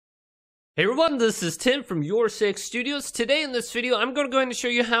Hey everyone, this is Tim from YourSixStudios. Today in this video, I'm going to go ahead and show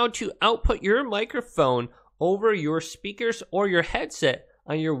you how to output your microphone over your speakers or your headset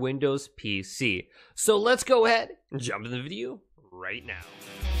on your Windows PC. So let's go ahead and jump in the video right now.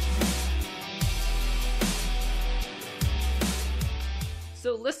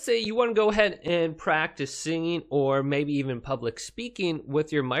 So let's say you want to go ahead and practice singing or maybe even public speaking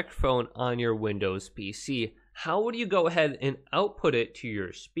with your microphone on your Windows PC. How would you go ahead and output it to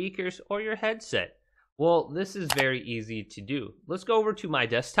your speakers or your headset? Well, this is very easy to do. Let's go over to my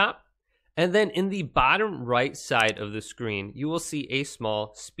desktop, and then in the bottom right side of the screen, you will see a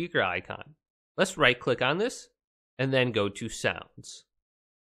small speaker icon. Let's right click on this and then go to Sounds.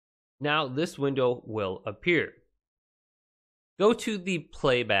 Now this window will appear. Go to the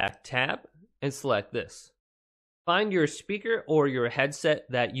Playback tab and select this. Find your speaker or your headset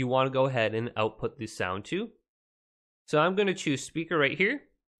that you want to go ahead and output the sound to. So I'm going to choose speaker right here,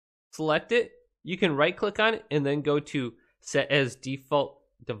 select it. You can right click on it and then go to set as default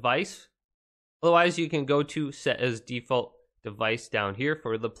device. Otherwise you can go to set as default device down here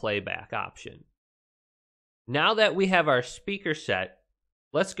for the playback option. Now that we have our speaker set,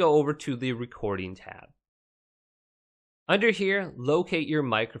 let's go over to the recording tab. Under here, locate your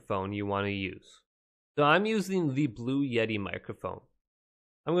microphone you want to use. So I'm using the Blue Yeti microphone.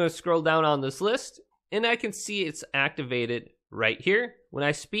 I'm going to scroll down on this list, and I can see it's activated right here. When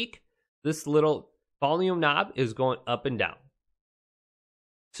I speak, this little volume knob is going up and down.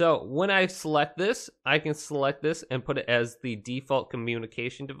 So when I select this, I can select this and put it as the default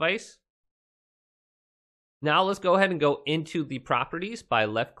communication device. Now let's go ahead and go into the properties by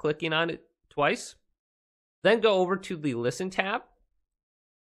left clicking on it twice. Then go over to the Listen tab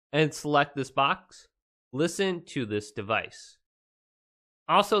and select this box, Listen to this device.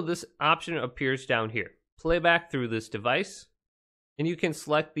 Also, this option appears down here, playback through this device, and you can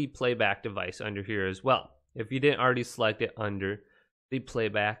select the playback device under here as well, if you didn't already select it under the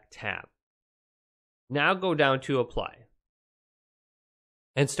playback tab. Now go down to Apply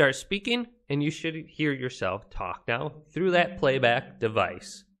and start speaking, and you should hear yourself talk now through that playback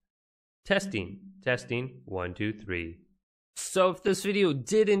device. Testing, 1, 2, 3. So if this video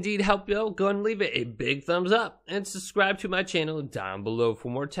did indeed help you out, go ahead and leave it a big thumbs up and subscribe to my channel down below for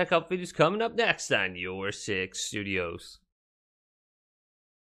more tech help videos coming up next on YourSixStudios.